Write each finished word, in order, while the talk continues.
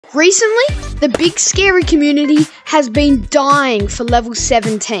Recently, the big scary community has been dying for level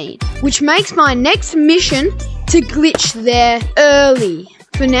 17, which makes my next mission to glitch there early.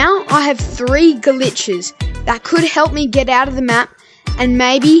 For now, I have 3 glitches that could help me get out of the map, and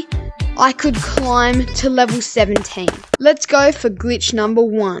maybe I could climb to level 17. Let's go for glitch number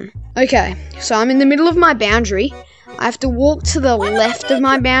 1. Okay, so I'm in the middle of my boundary. I have to walk to the left of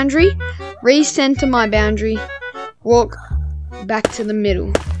my boundary, recenter my boundary, walk back to the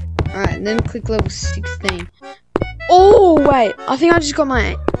middle. Alright, and then click level 16. Oh, wait, I think I just got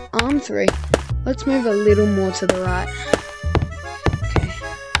my arm through. Let's move a little more to the right. Okay.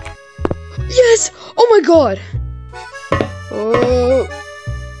 Yes! Oh my god! Oh,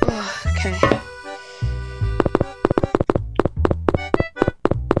 okay.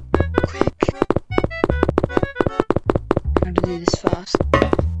 Quick. I have to do this fast.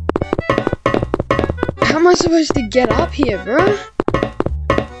 How am I supposed to get up here, bro?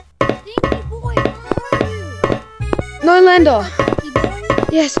 Stinky boy, where are you? No lander. Stinky boy?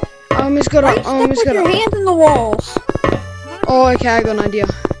 Yes, I almost got up. I almost got With up. your hands in the walls. Oh, okay, I got an idea.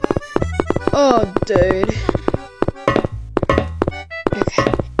 Oh, dude. Okay,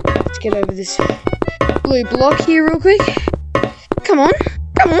 let's get over this blue block here real quick. Come on,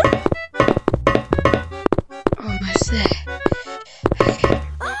 come on. Almost there. Okay.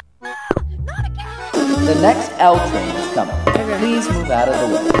 Not again. The next L train is coming. Okay. Please move out of the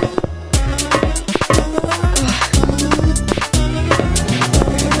way.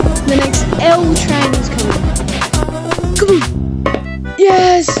 The next L train is coming. Come on.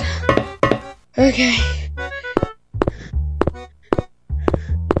 Yes. Okay.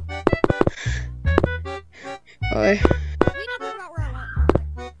 Oh. We don't know about where I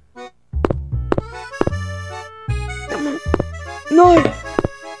went. Come on. No.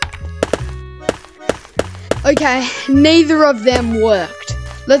 Okay, neither of them worked.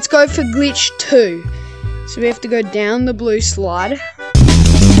 Let's go for glitch 2. So we have to go down the blue slide.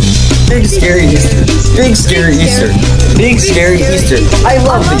 Big scary Easter. Big scary Easter. Big scary Easter. I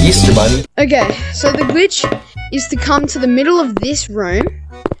love the Easter Bunny. Okay, so the glitch is to come to the middle of this room,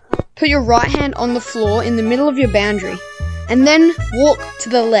 put your right hand on the floor in the middle of your boundary, and then walk to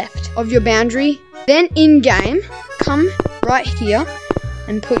the left of your boundary. Then in-game, come right here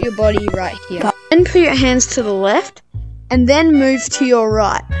and put your body right here. Then put your hands to the left, and then move to your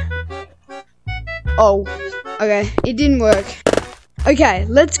right. Oh, okay, it didn't work. Okay,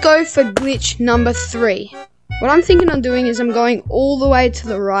 let's go for glitch number 3. What I'm thinking of doing is I'm going all the way to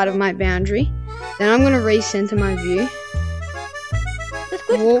the right of my boundary. Then I'm going to recenter my view. This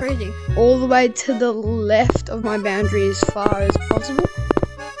glitch is Walk crazy. all the way to the left of my boundary as far as possible.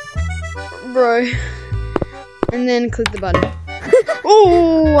 Bro. And then click the button.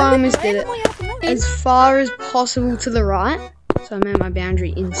 Oh, I almost did it. Randomly out the way. As far as possible to the right. So I made my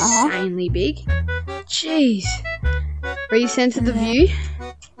boundary insanely big. Jeez. Recenter the view.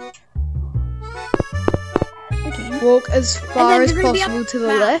 Okay. Walk as far as you're gonna be possible up to the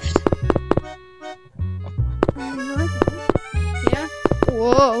back. left. Yeah?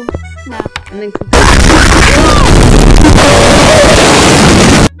 Whoa. No. And then click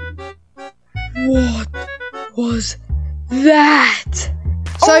What was that?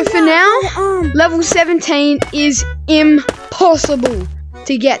 So for now, level 17 is impossible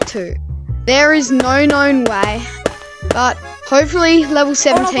to get to. There is no known way, but hopefully level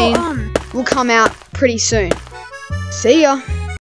 17 will come out pretty soon. See ya!